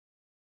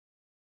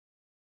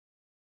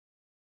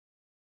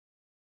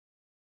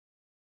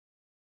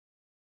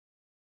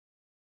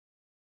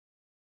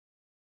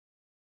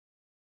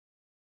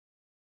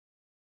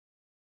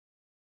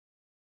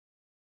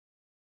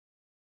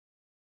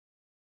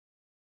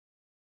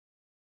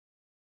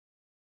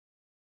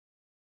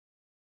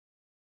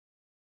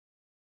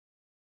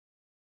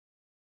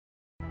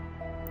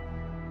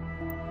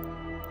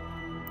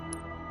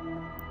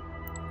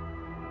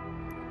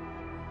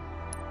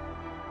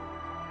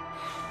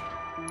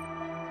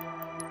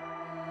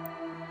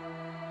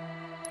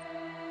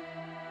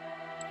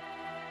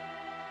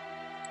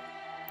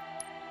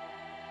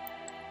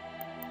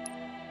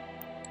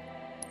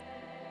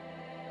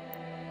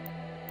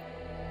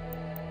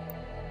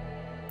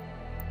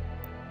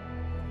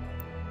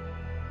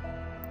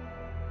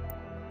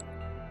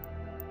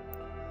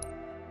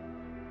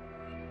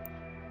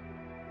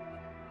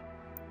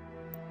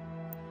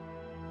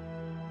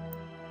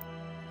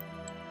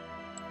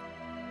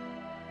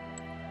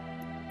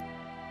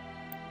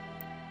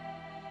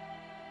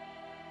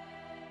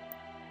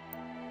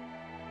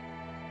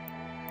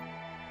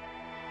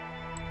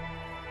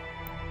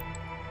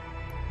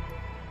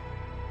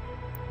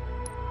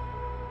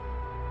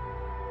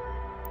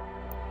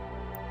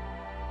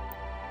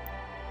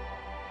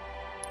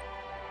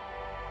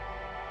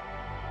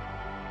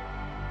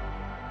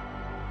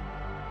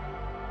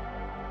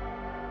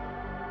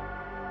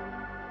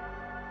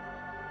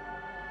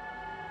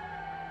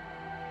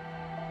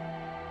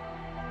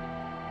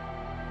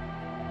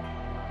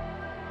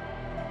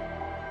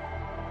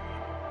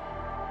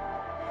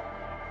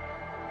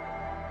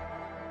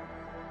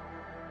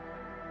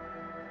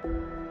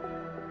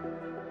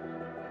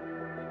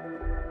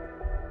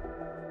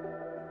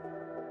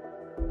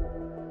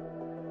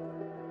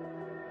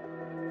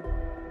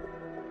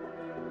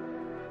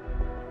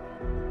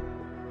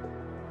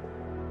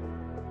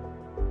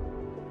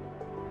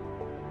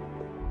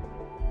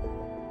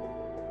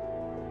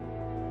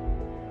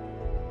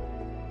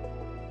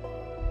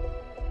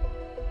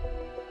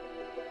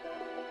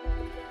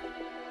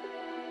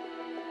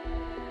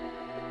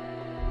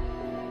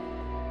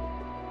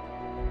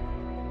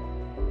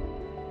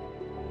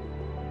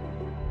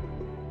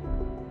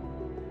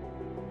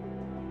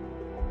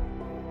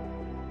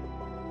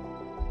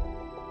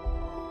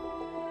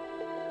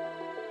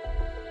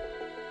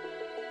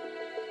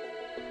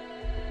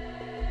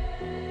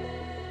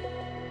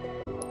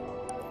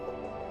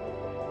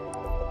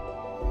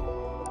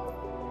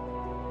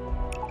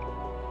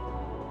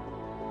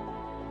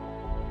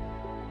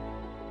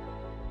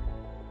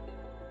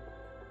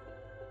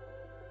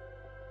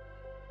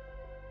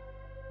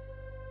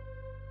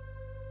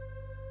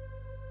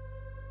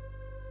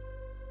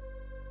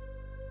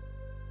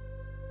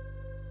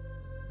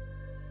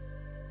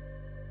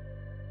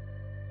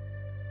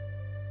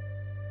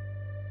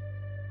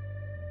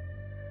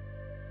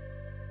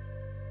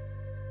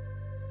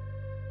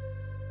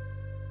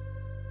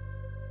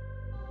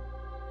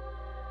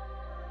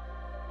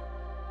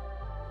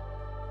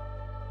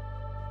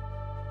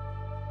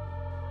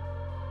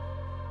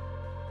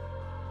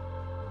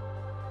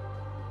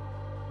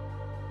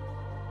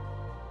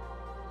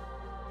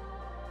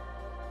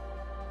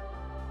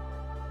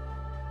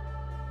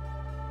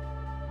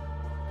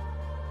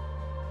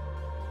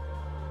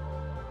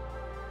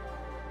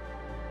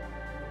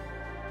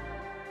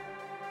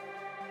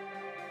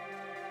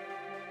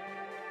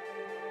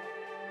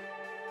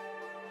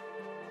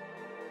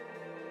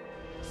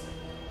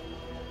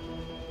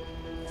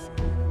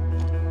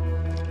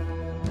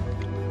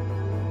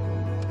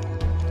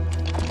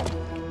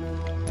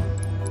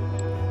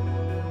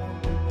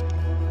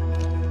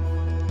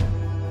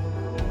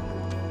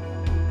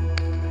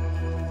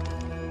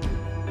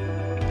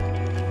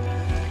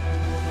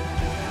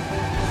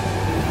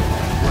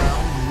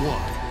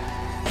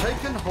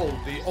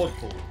Hold the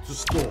oddball to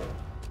score.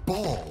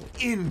 Ball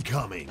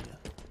incoming.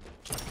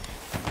 Did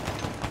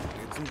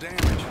some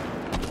damage.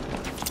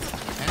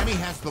 Enemy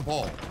has the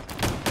ball.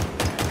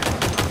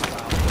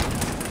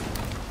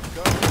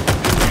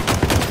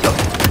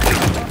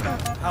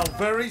 How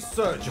very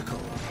surgical.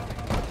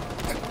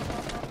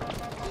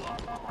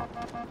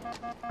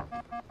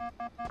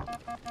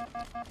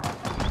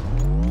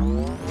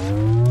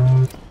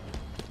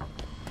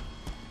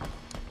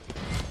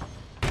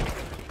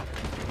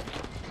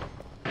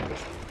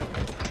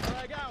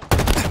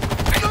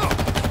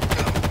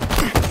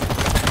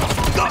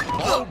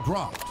 Ball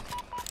dropped.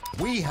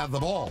 We have the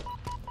ball.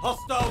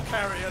 Hostile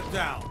carrier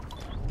down.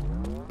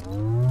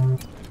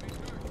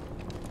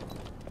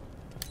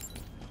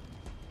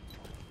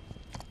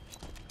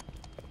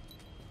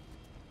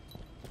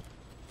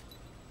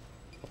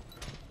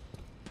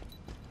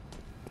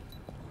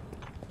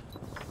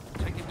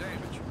 Taking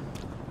damage.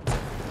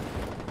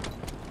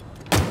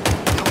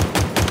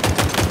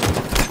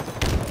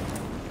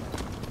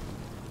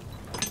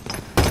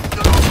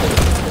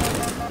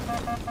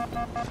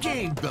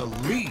 Gained the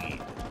lead.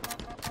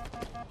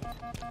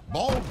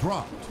 Ball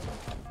dropped.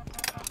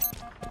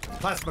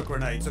 Plasma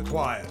grenades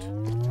acquired.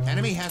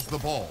 Enemy has the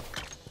ball.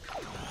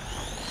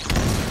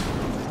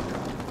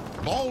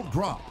 Ball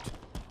dropped.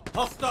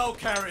 Hostile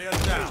carrier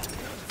down.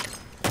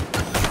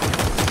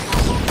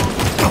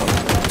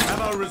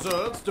 Ammo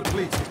reserves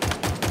depleted.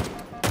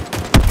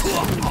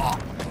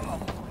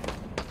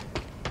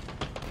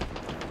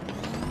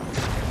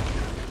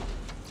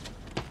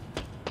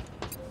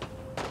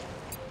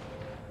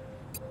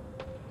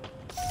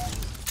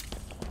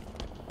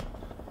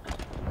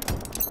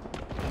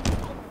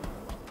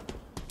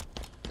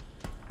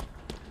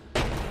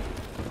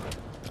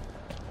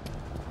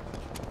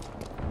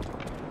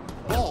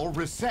 Ball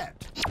reset.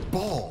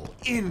 Ball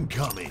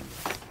incoming.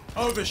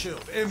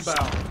 Overshield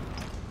inbound.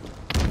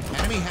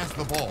 Enemy has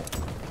the ball.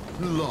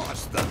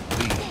 Lost the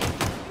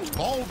lead.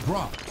 Ball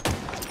dropped.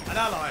 An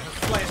ally has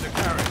slain the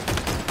carrier.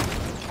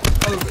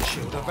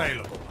 Overshield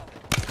available.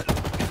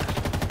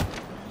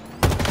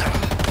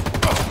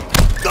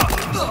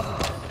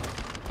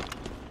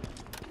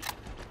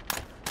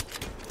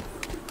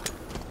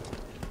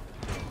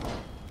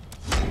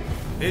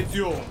 It's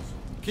yours.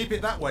 Keep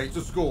it that way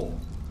to score.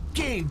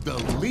 Gained the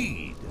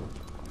lead.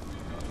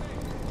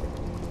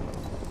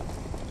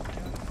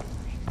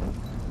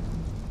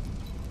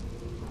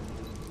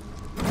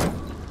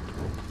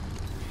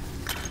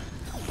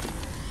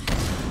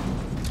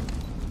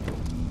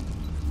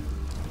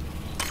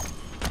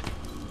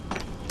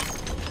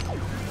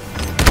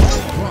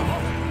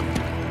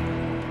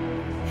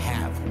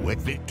 Halfway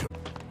victory.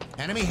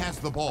 Enemy has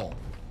the ball.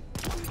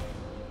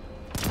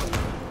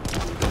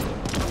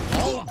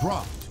 Ball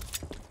dropped.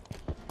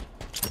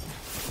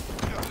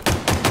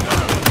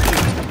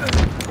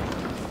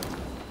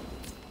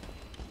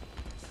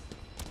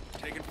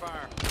 Taking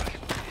fire.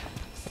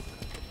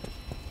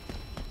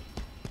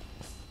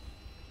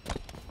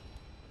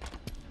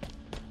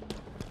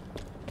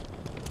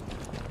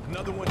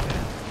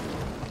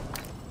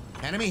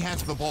 Enemy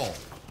has the ball.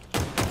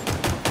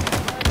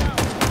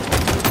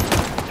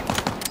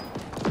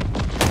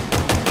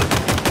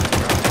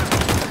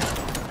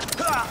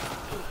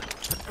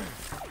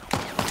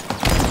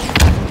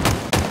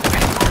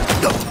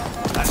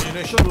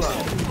 Ammunition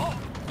low.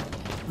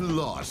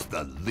 Lost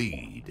the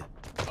lead.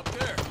 Up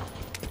there.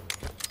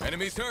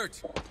 Enemy's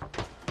hurt.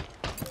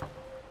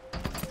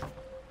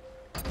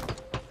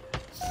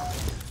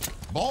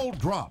 Ball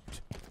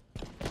dropped.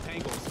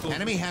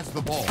 Enemy has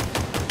the ball.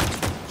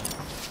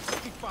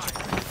 Taking fire.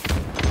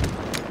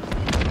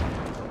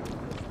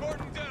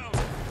 Spartan down.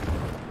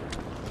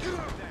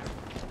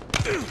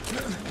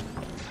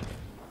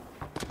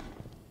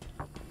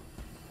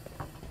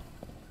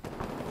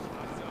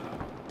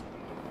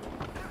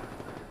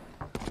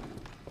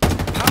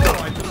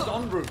 Allied just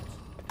en route.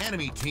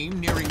 Enemy team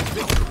nearing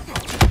victory.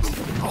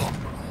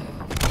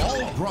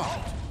 Ball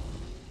dropped.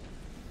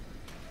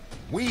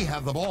 We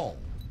have the ball.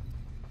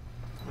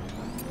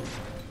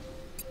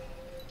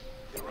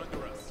 They're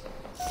under us.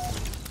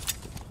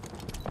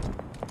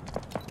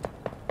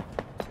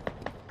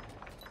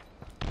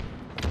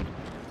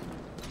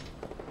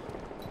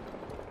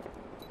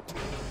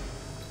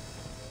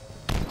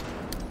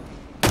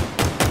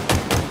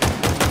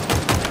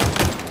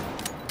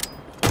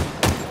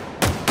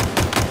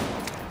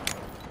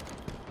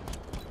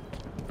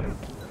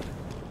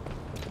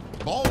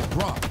 Ball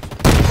dropped.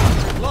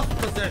 Lost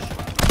possession.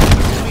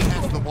 Enemy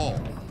has the ball.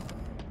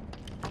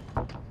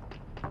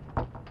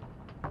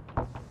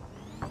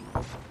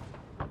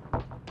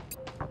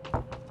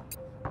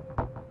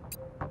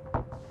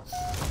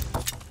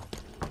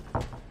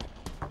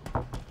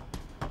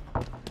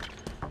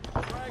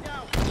 Drag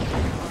out.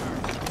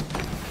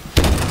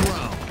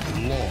 Ground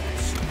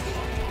lost.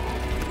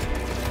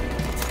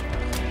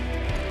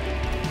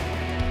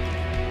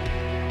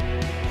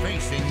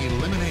 Facing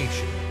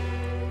elimination.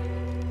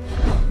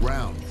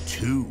 Round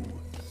 2.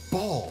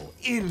 Ball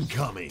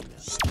incoming.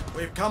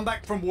 We've come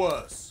back from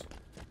worse.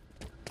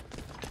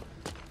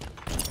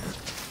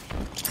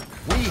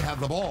 We have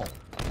the ball.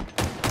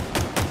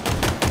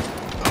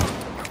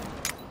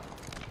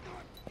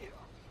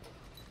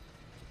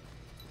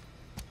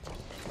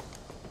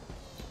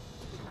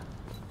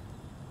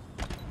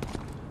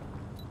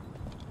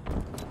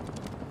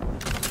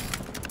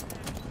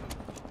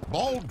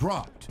 Ball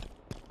dropped.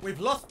 We've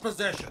lost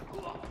possession.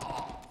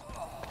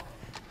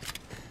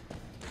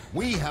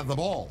 We have the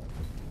ball.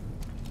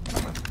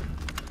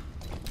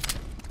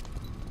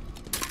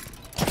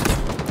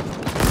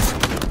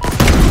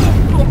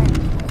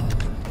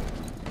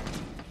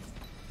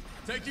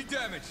 Taking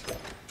damage.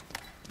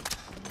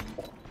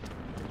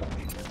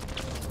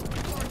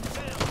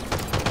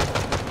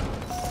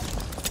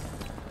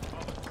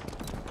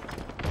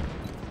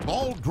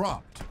 Ball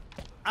dropped.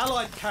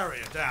 Allied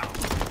carrier down.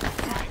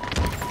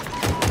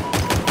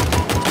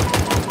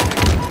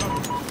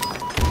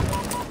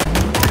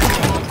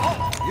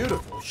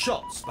 Beautiful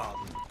shot,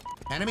 Spartan.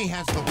 Enemy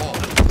has the ball.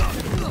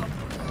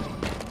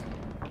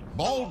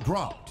 Ball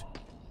dropped.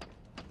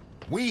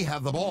 We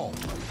have the ball.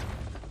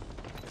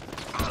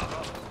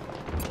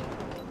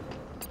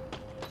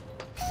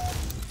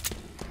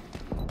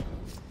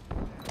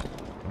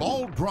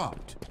 Ball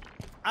dropped.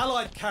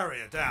 Allied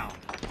carrier down.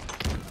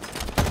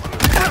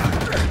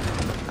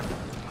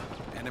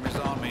 Enemy's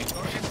on me.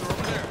 Targets are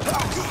over there.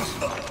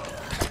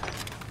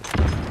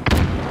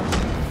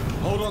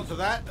 Hold on to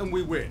that and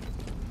we win.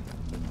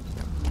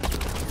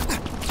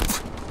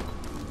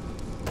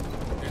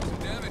 Get some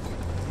damage.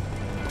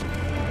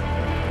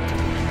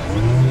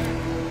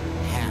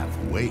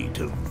 Halfway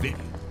to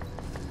victory.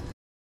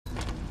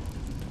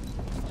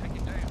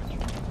 Taking damage.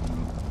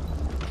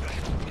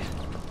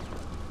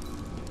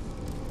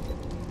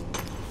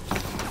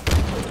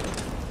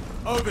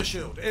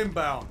 Overshield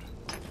inbound.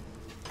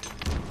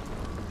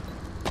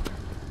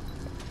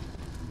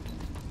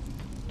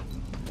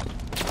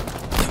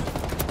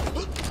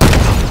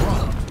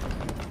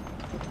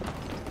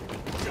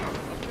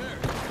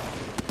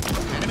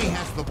 Enemy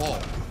has the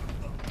ball.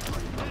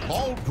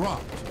 Ball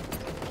dropped.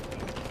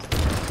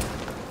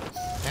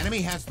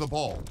 Enemy has the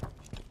ball.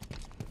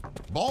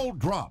 Ball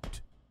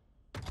dropped.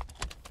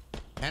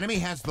 Enemy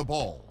has the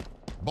ball.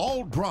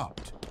 Ball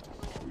dropped.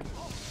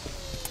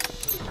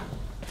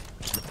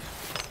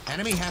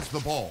 Enemy has the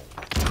ball.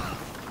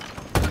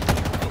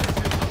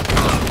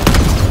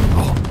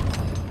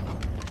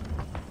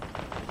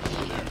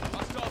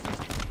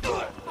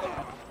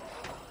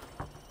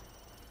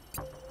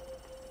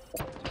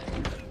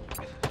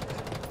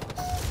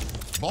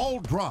 Ball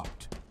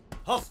dropped.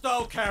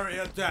 Hostile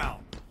carrier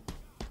down.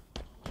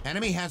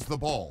 Enemy has the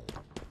ball.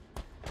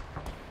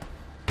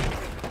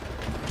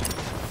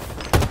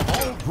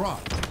 Ball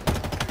dropped.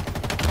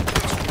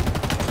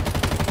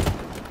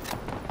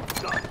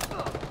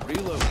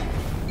 Reload.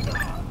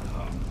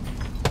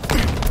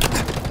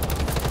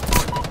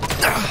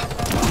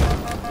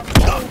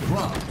 Ball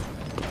dropped.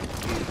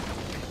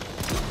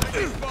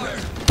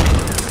 Fire.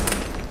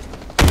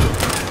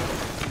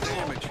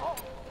 Damage.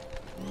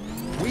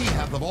 We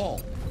have the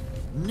ball.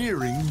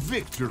 Nearing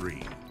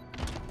victory.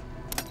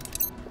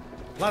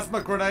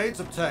 Plasma grenades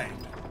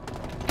obtained.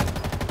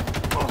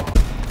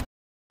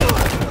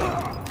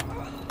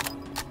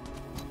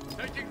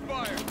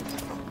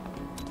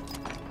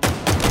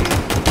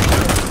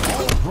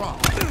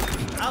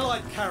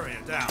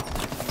 carrier down.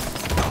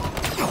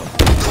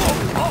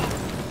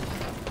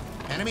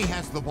 Enemy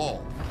has the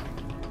ball.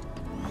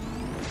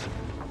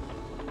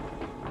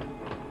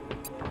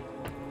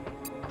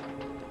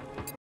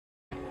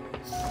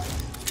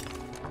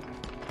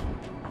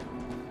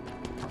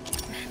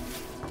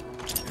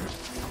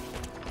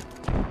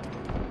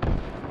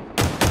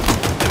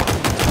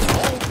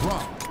 Ball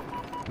dropped.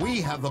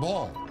 We have the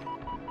ball.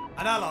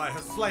 An ally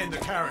has slain the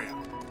carrier.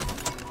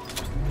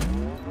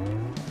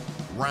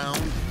 Round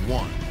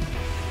 1.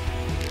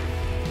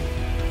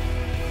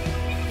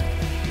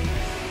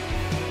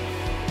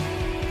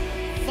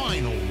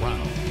 Final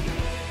round.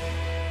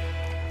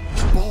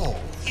 Ball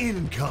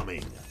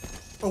incoming.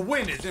 A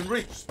win is in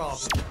reach,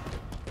 Spartan.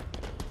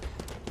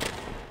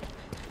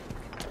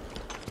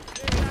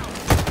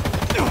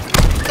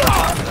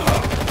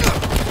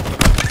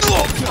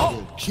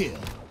 Double kill.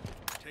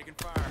 Taking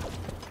fire.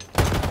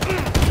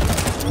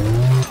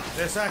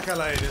 This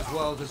accolade is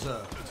well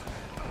deserved.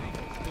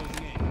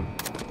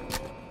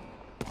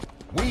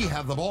 We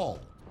have the ball.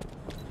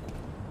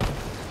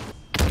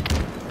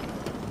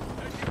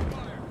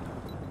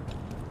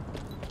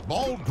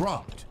 Ball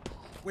dropped.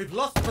 We've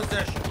lost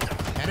possession.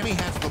 Enemy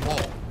has the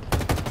ball.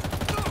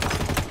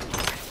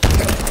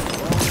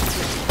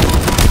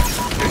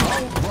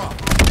 Ball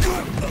dropped.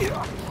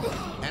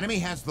 Enemy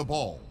has the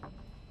ball.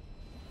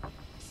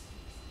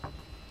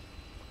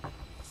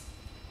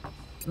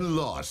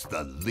 Lost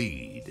the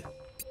lead.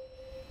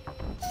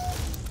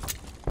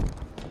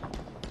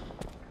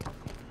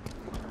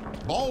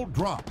 Ball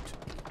dropped.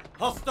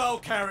 Hostile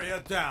carrier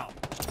down.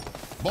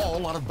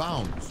 Ball out of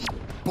bounds.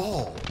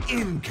 Ball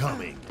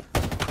incoming.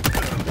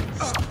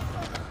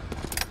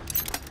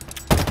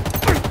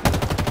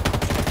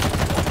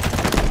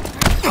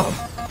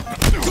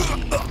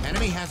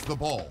 Enemy has the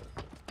ball.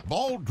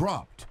 Ball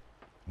dropped.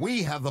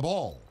 We have the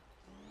ball.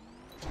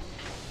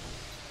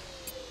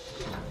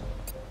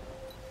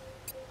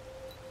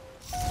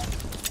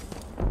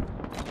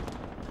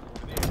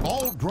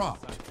 Ball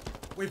dropped.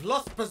 We've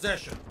lost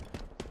possession.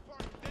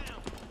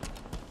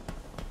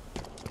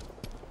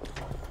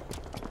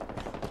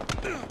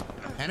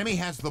 Enemy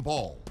has the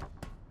ball.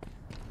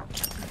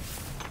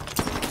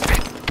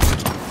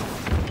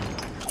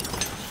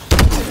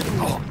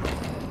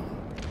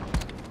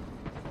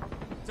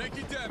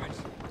 Taking damage.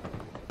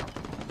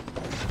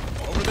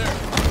 Over there.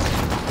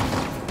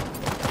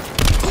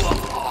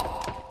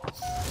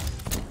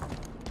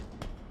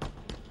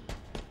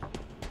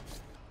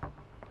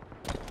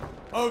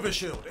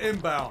 Overshield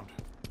inbound.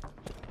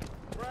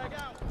 Frag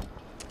out.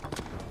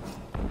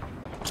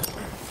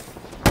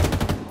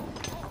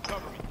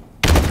 Cover me.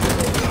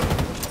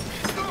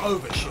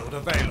 Overshield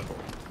available.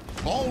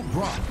 Ball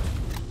dropped.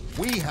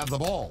 We have the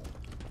ball.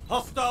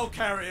 Hostile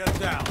carrier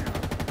down.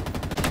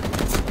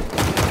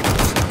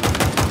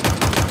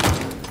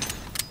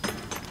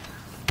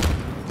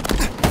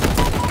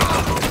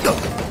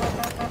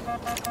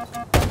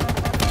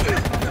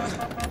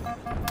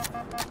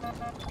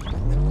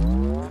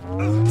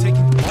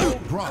 Ball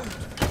dropped.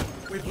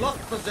 We've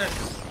lost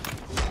possession.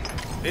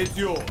 It's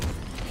yours.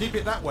 Keep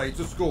it that way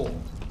to score.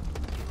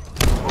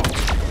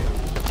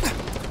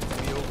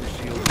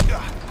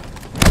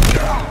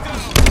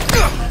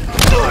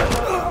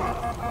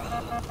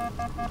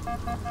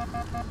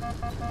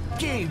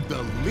 Gained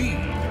the lead.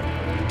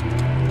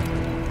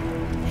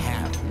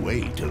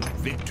 Halfway to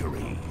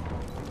victory.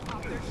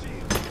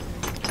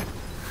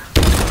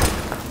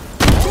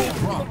 Ball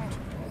dropped.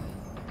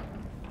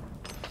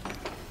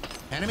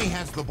 Enemy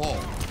has the ball.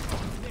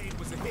 It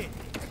was a hit.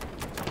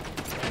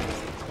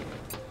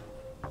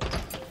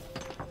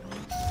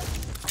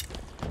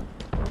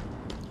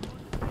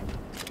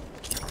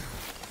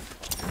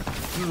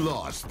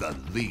 Lost the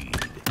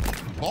lead.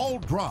 Ball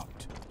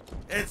dropped.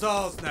 It's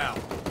ours now.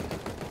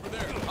 Over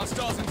there.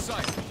 Hostiles in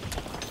sight.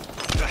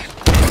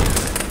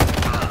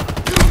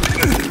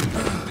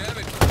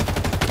 Damage.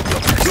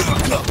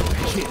 Double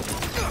kill.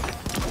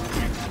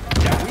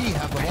 We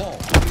have the ball.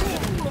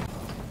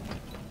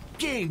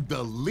 Gained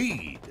the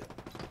lead.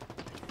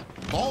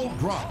 Ball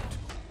dropped.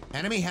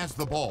 Enemy has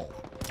the ball.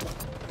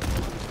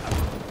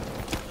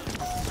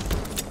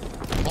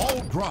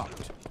 Ball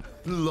dropped.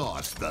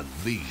 Lost the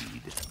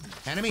lead.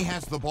 Enemy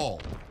has the ball.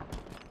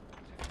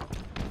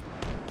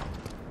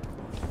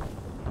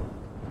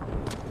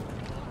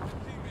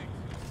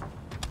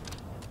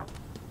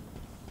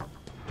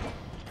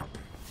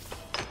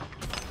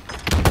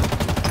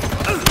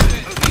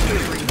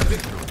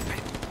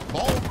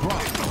 Ball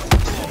dropped.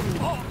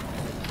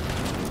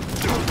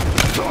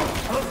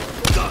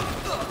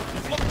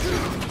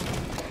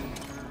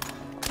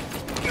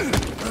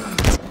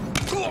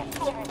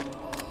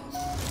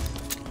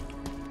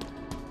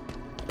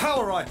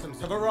 Power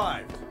items have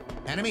arrived.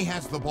 Enemy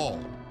has the ball.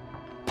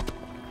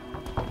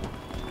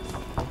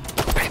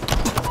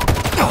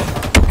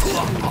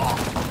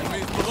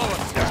 Enemies below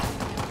us.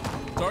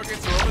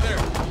 Targets are over there.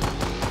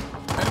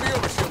 Enemy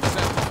overshield is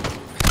active.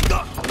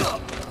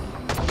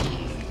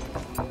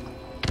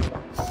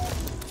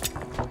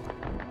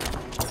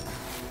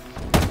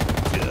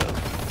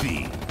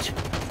 Defeat.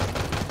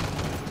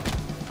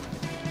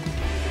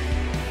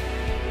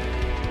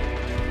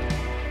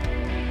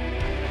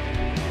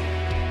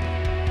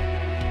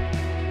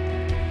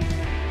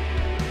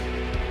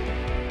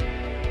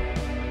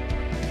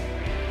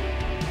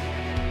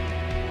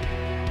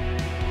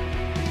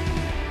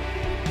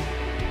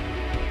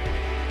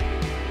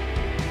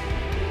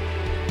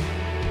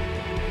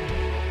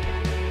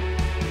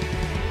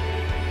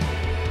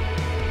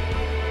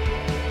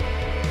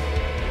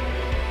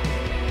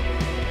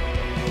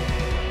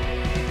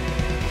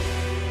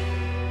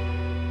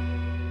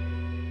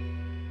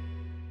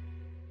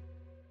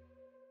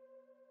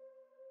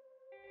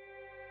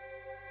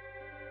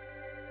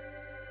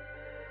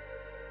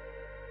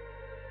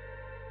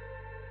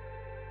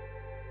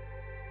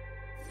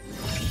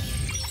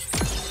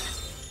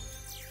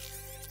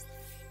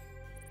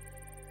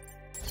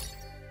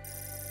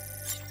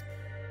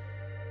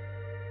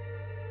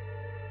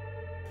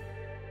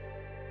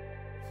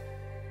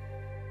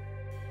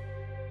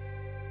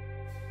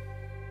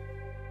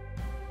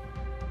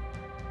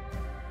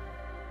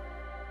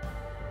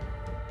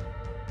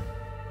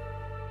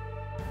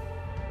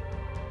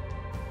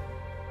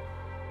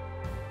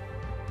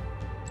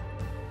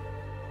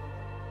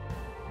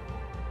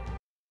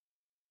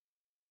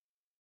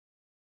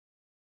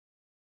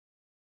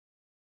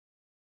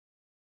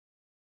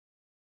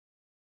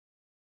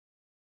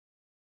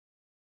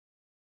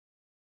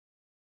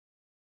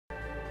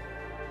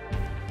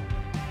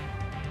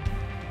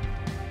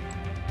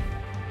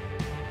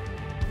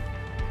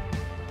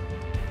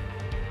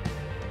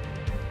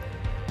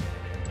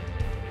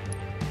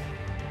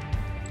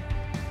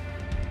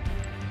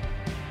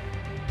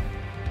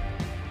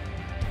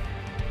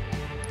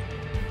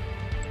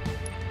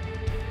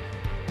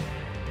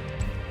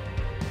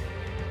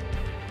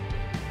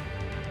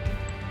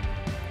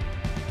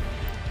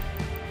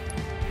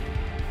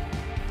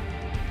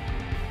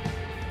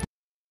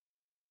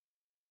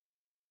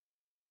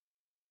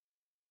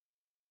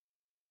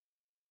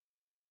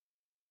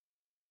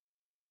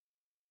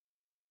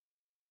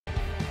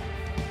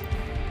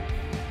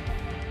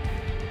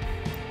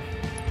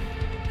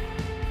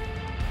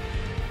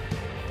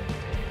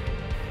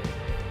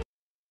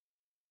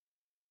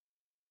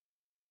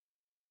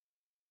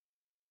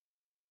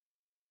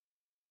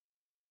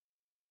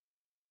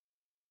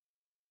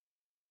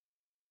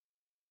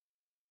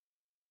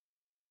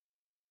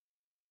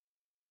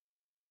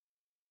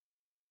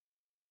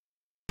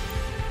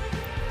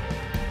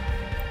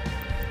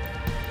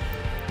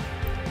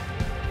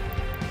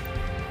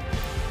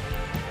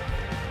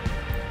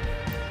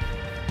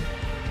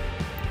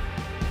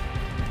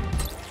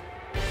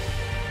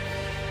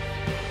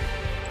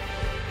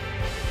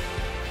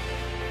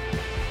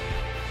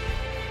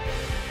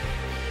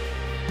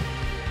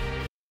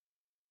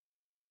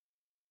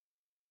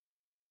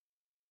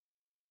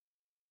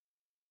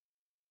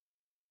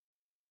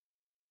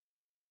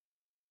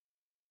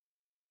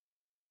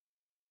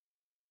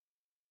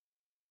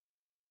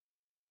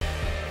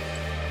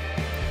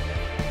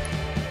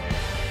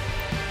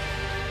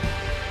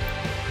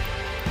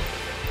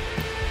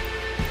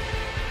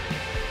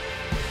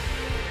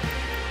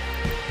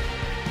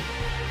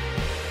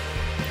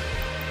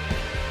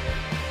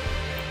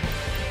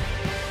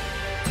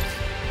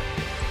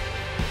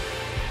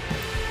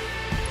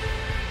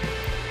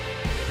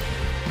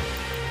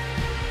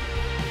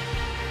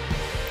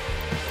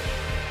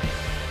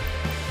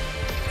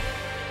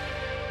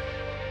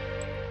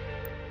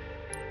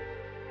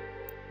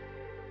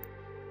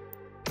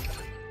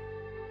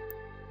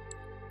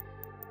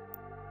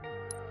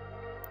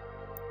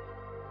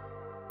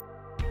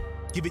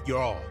 Give it your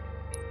all.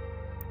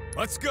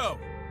 Let's go.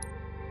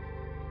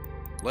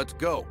 Let's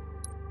go.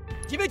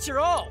 Give it your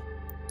all.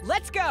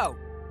 Let's go.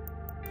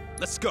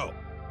 Let's go.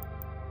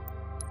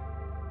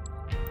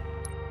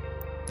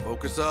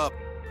 Focus up.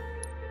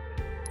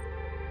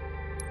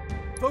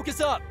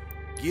 Focus up.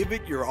 Give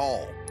it your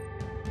all.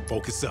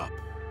 Focus up.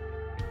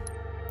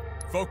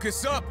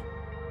 Focus up.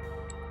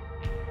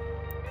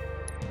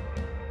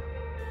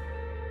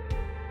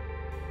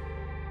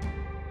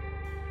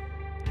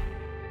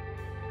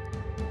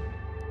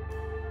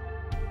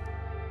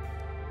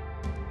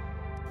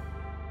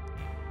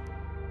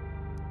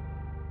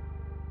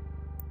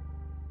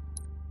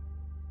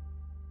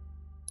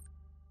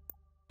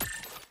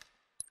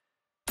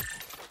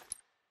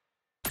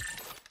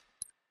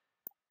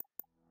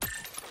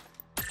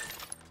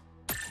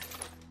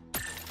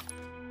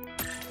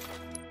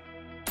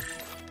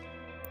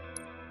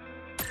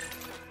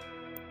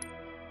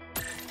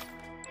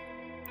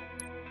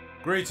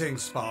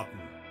 Greetings, Spartan.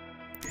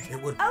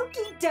 It would...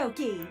 Okie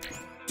dokie.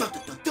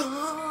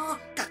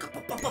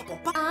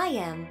 I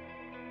am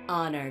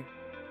honored.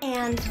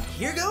 And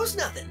Here goes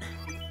nothing.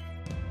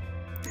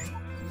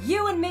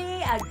 you and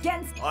me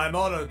against... I'm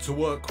honored to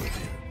work with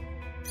you.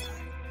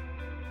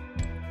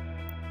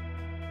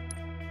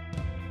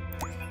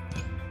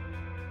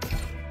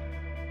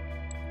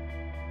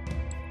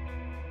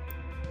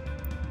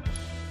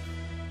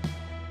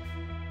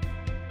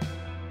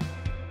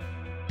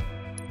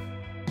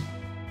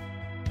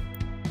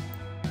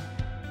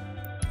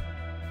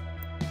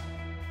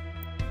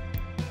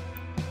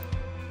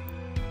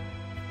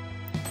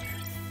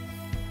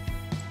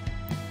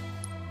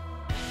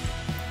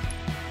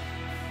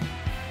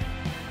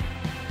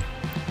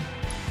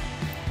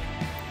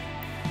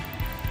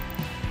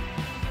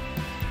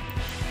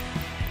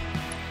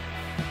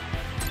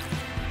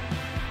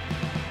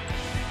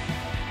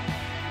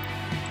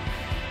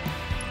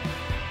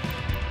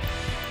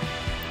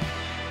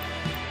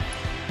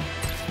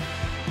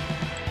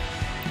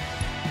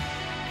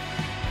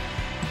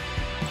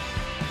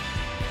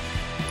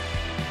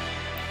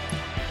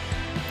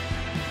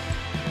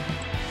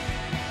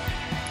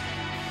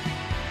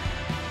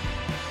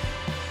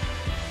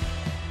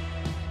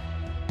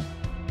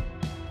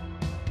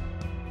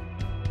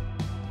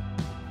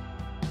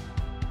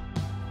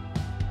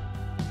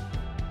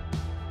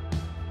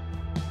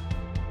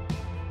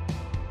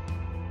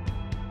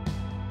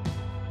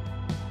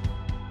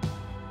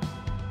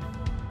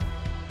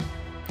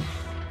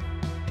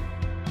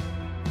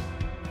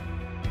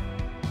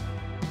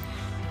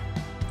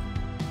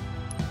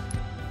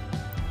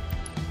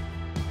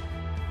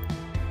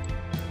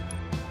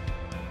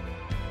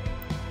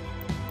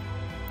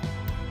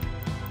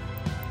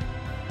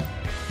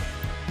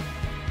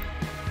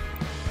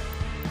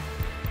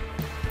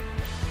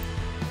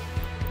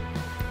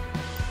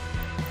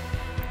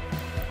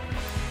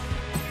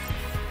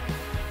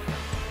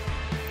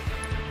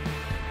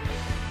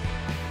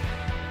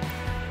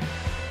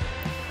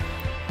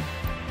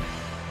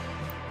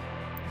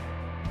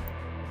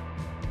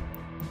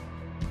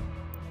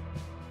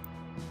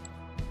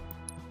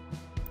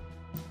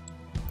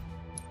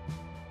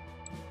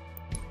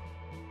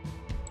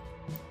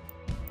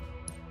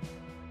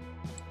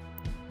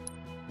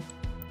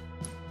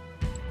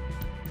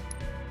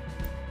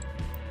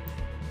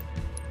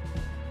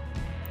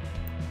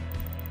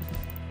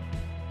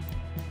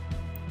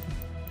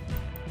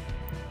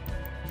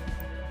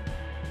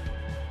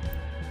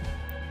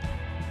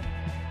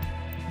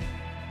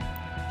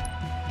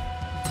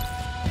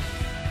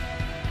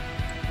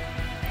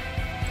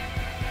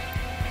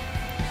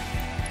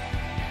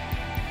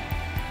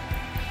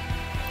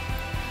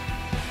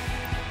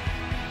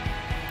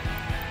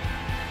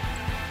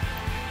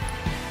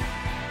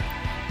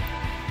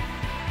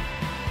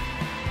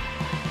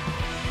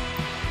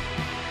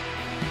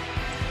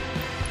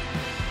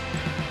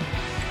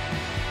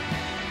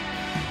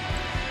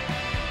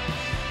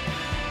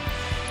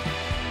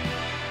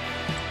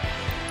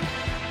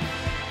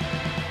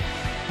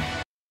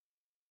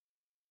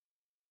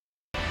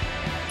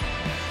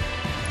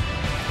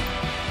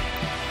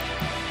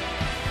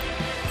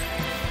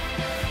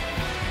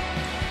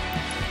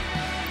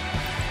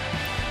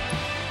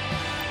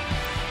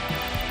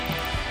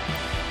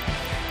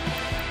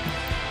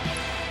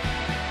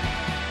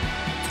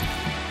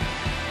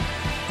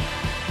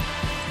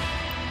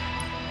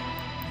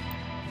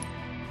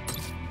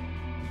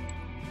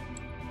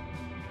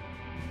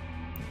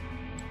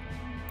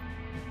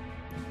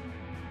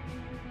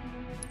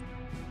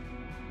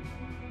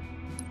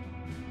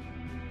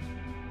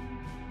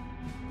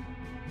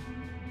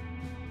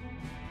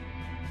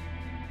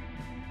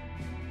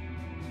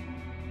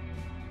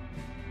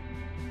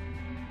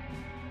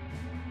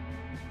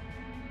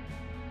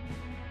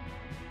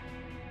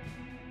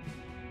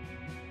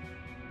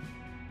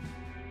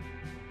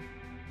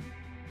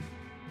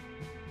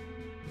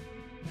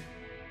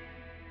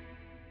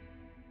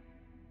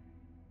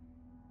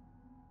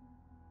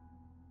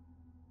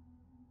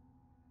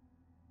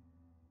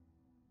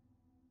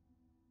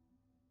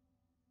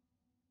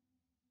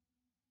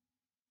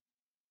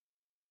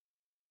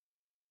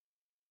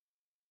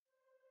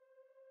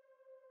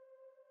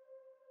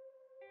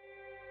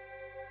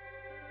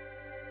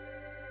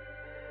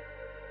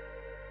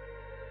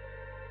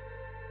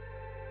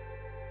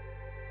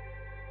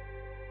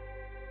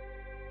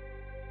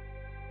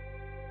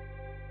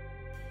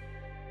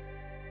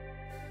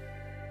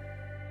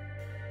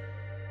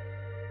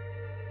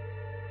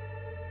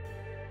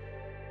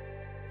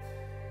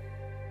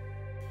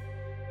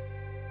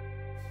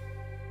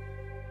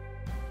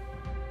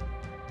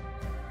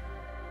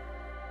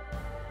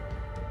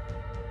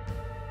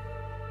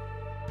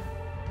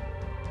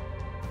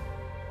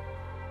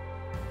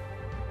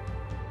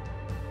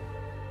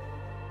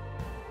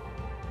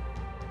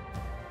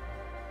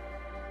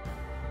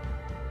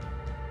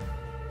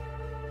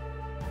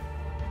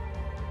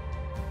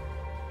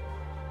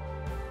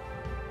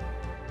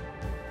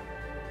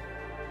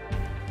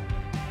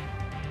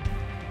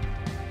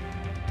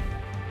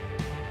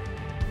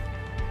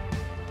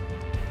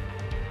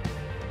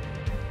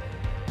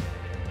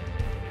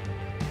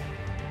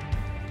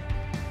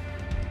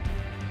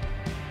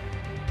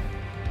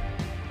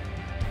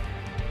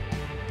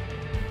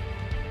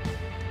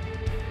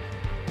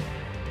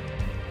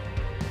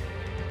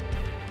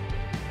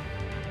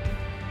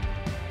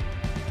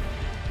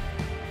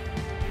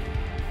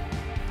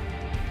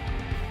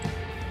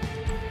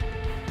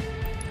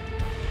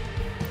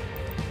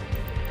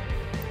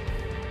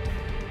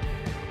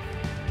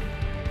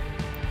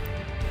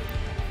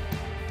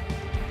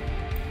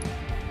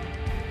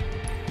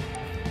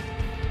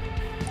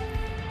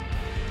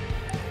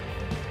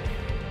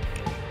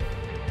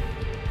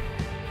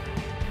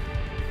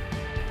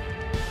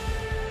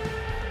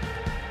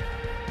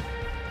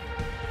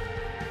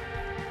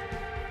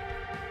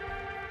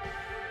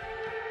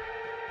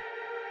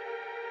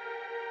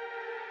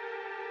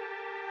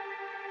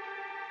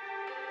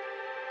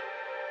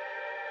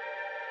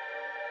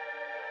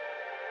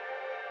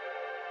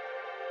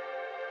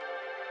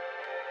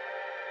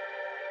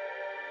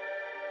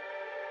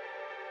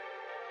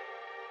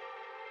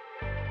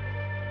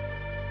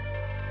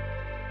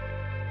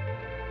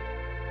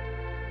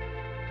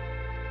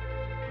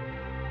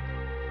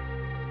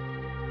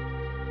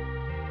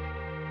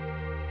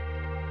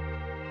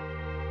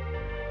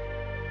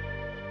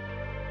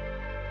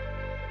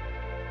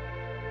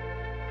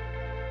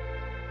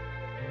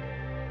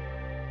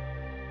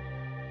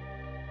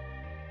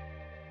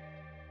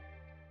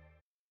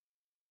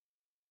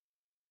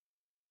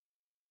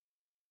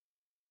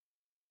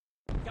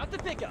 Got the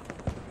pickup.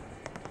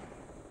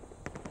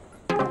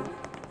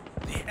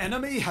 The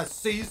enemy has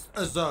seized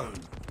a zone.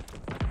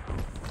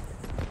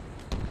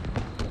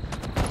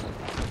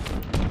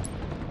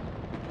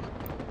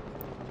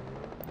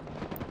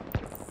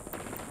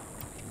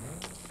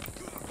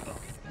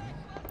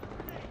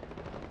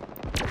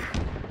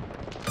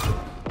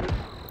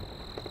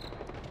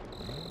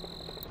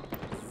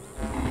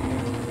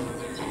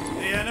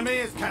 The enemy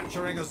is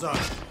capturing a zone.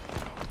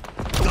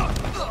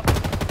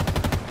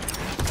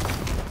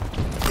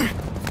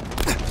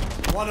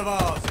 One of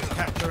ours is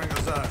capturing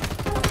a zone.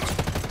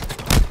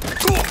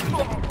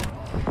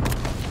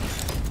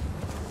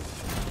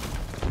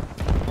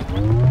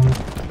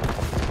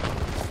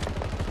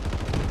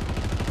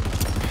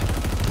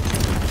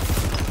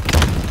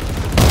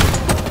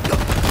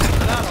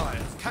 An ally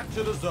has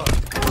captured a zone.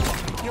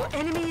 Your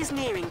enemy is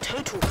nearing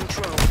total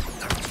control.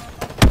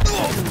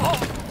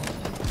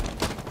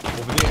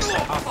 Over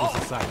there,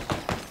 opposite side.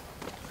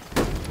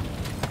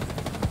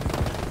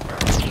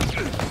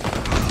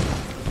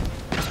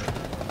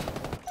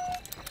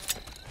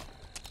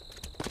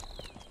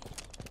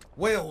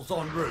 Wheels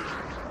en route.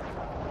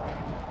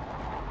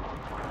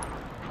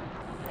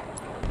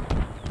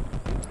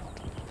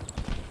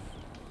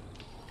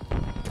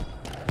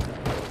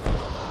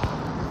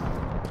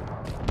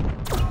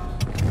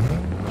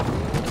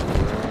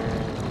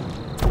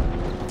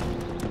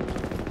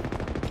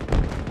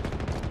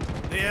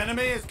 The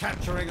enemy is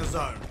capturing a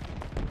zone.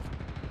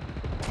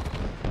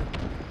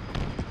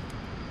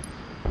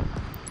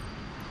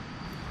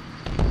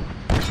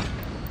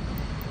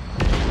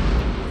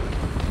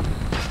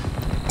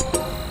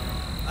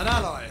 An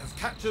ally has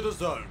captured a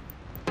zone.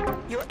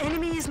 Your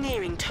enemy is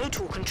nearing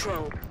total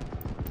control.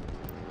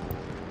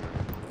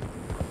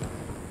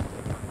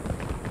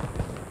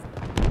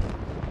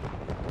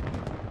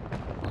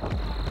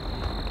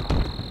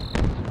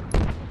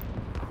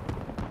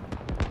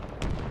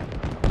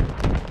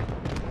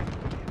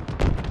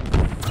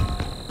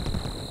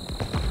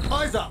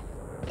 Eyes up!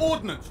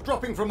 Ordnance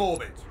dropping from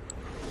orbit.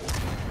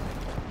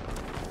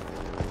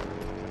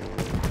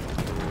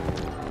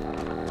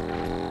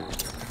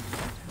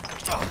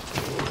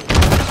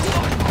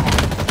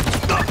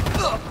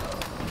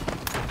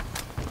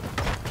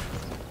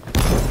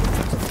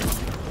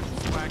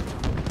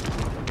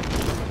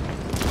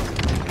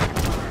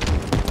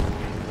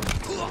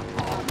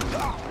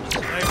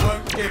 They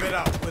won't give it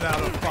up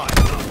without a fight.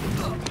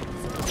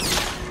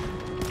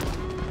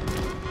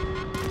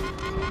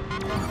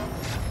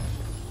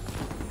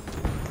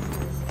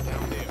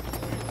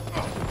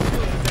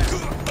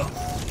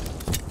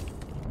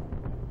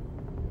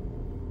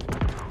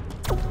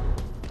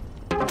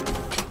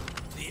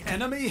 The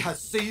enemy has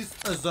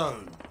seized a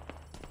zone.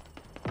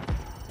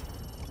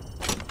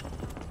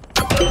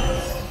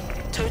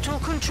 Total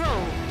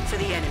control for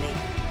the enemy.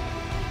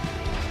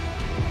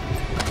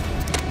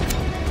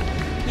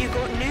 You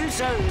got new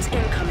zones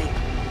incoming.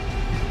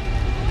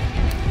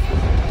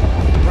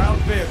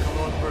 Ground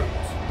vehicle en route.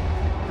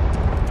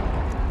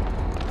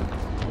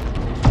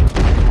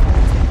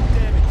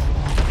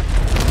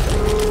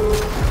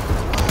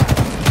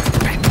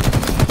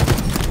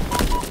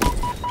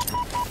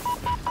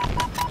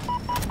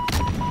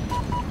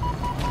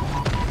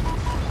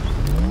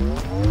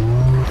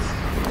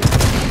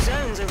 New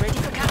zones are ready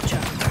for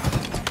capture.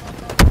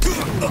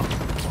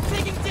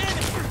 Taking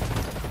damage.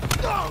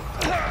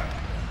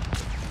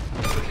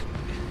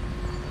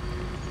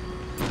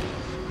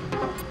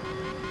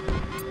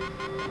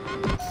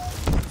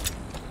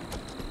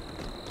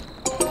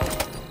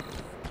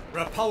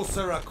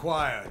 Repulsor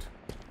acquired.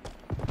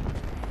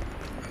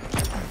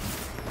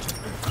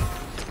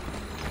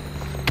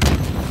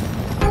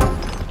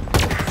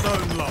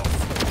 Zone lost.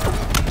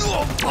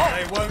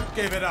 They won't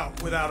give it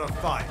up without a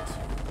fight.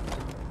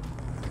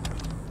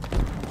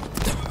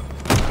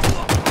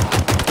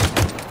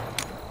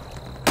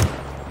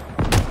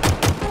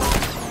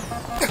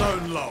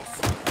 Zone lost.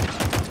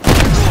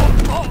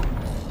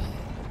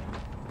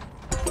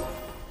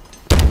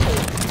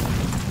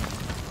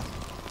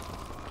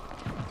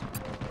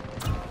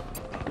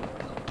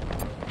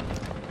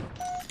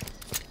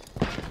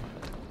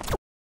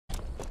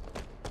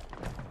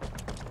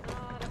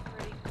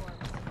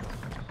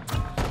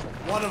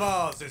 One of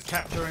ours is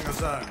capturing a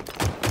zone.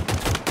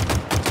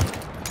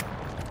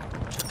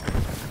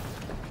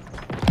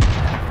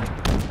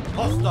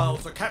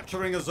 Hostiles are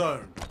capturing a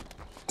zone.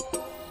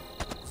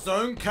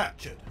 Zone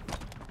captured.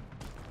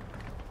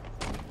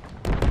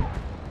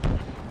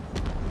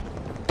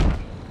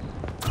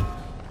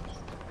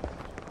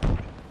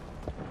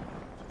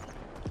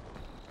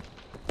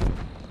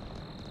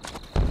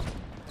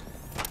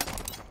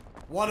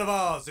 One of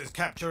ours is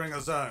capturing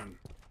a zone.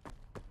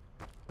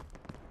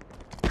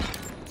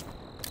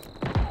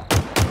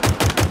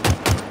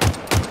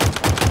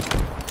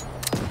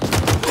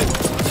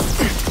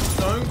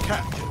 Zone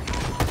captured.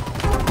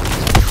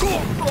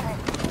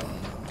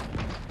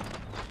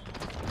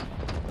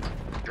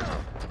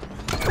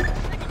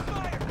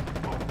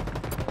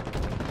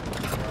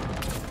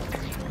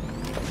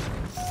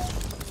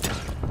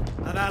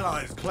 An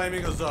ally is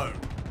claiming a zone.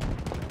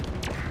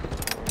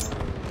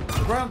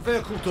 Ground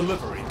vehicle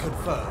delivery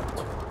confirmed.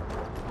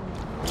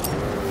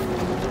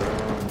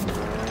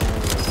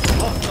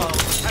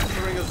 Hostiles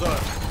capturing a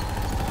zone.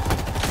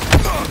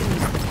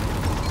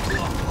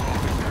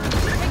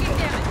 Taking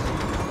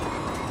damage.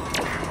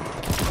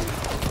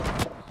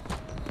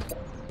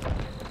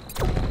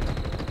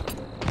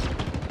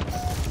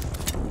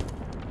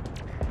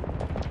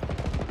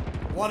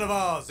 One of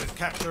ours is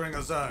capturing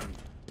a zone.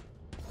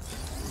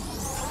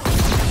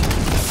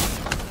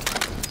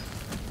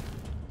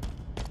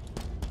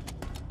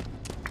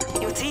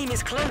 Your team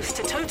is close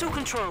to total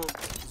control.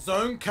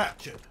 Zone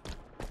captured.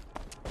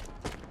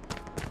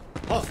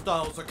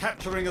 Hostiles are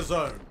capturing a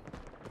zone.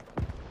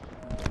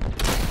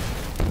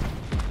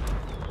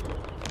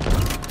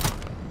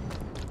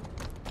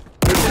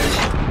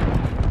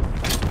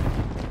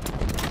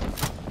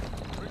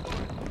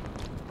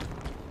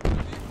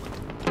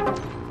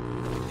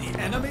 The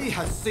enemy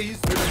has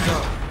seized the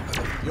zone.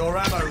 Your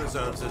ammo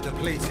reserves are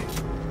depleting.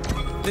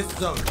 This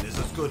zone is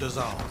as good as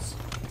ours.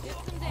 Did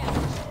some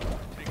damage.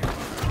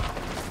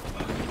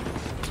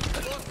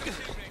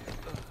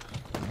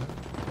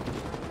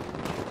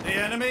 The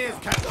enemy is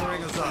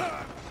capturing a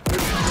zone.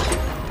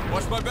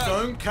 Watch my back.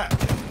 Zone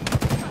captured.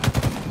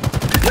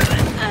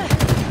 Taking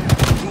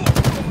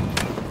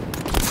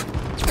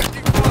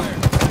fire.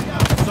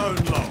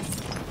 Zone lost.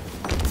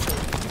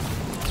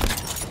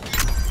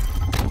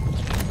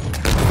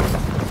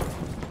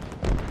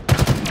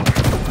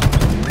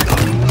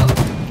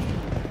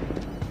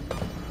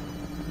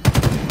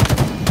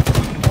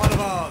 One of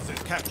ours is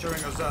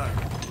capturing a zone.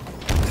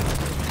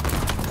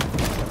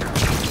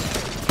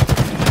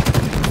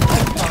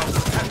 Hostiles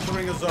are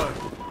capturing a zone.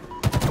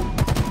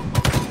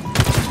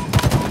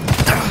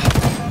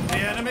 The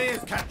enemy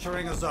is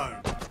capturing a zone.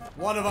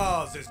 One of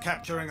ours is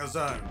capturing a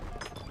zone.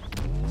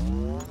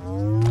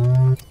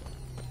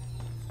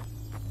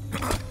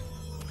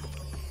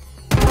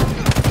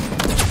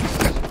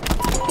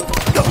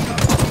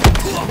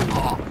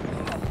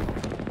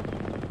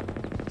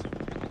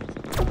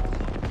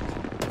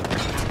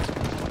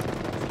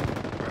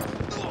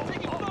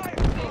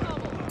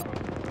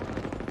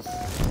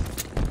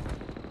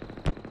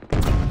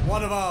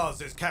 One of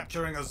ours is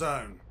capturing a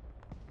zone.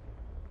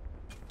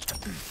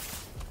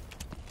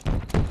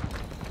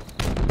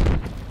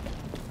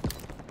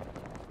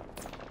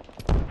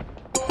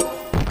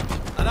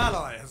 An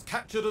ally has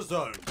captured a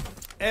zone.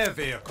 Air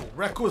vehicle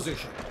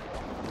requisitioned.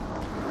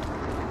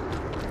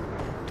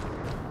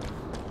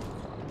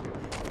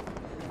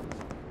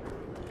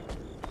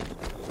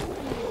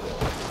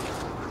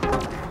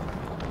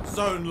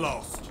 Zone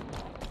lost.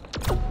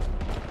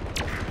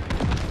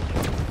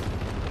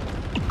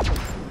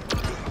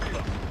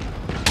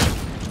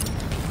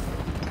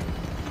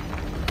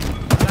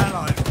 An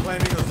ally is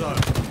claiming a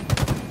zone.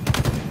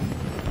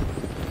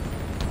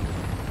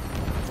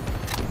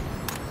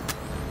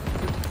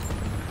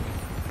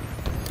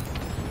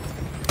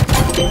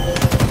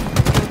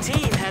 Your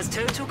team has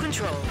total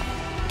control.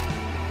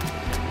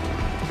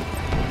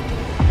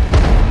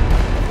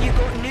 You've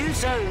got new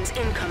zones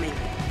incoming.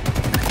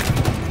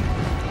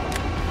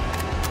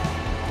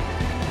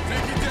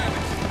 Taking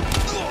damage.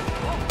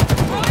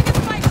 Throwing a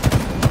spike.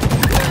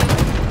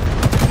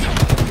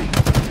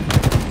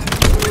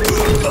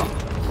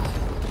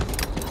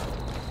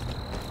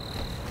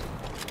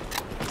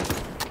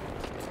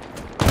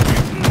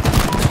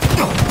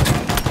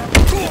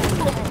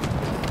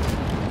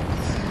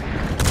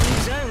 New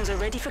zones are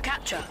ready for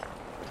capture.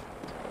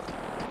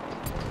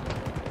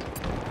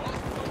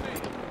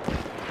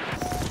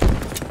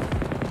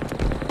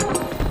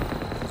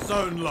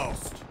 Zone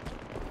lost.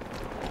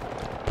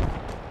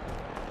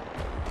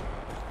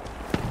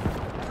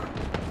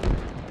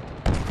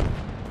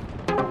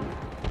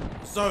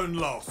 Zone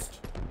lost.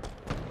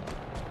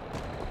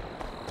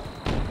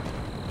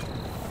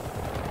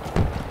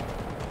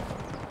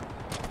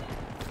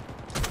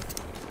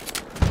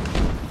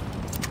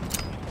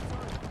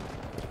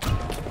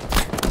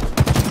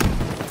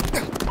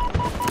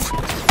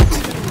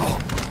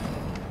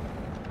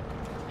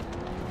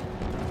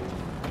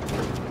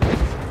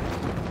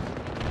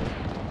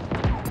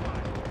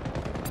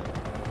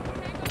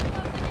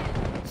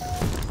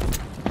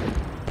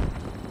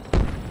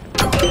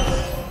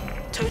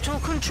 Total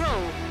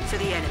control for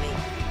the enemy.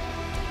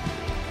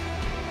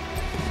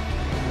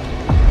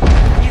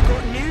 You've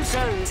got new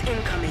zones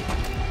incoming.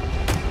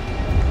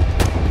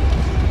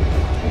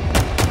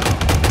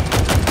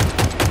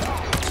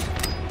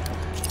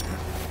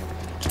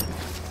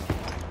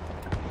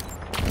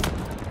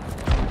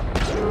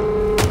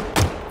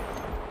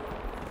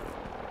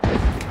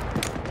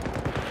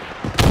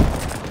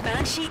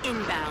 Banshee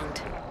inbound.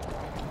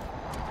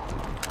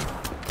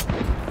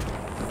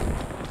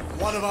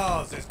 One of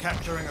ours is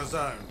capturing a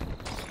zone.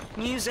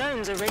 New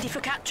zones are ready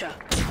for capture.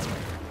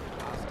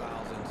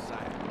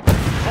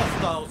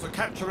 Hostiles are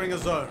capturing a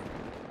zone.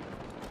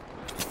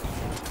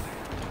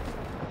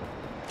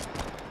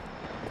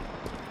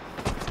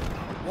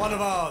 One of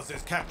ours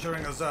is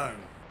capturing a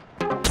zone.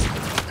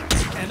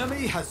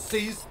 Enemy has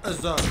seized a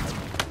zone.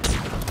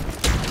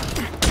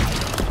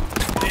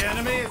 The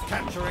enemy is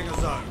capturing a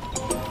zone.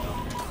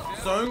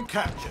 Zone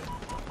captured.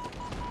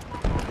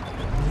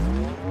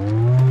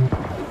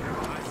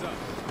 Eyes up.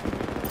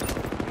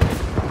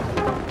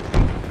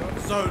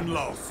 Zone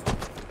lost.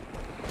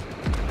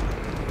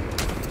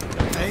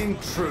 Aim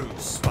true,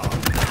 Spartan.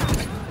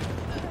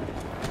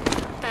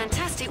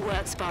 Fantastic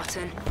work,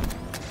 Spartan.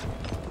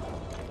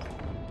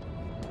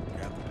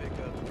 Grab the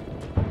pickup.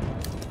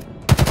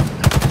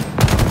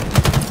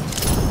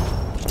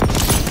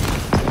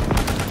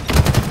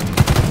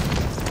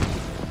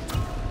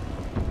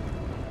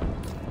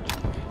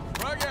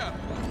 Frag out.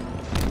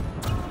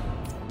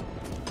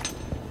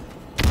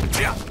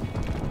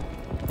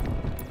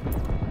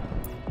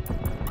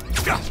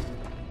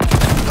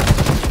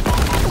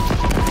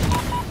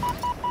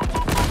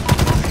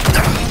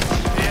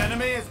 The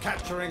enemy is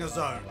capturing a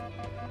zone.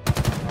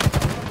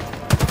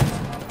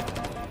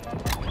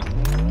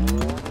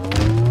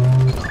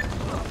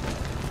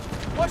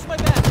 Watch my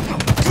back.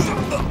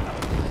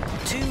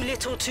 Too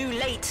little too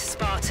late,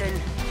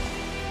 Spartan.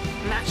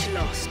 Match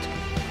lost.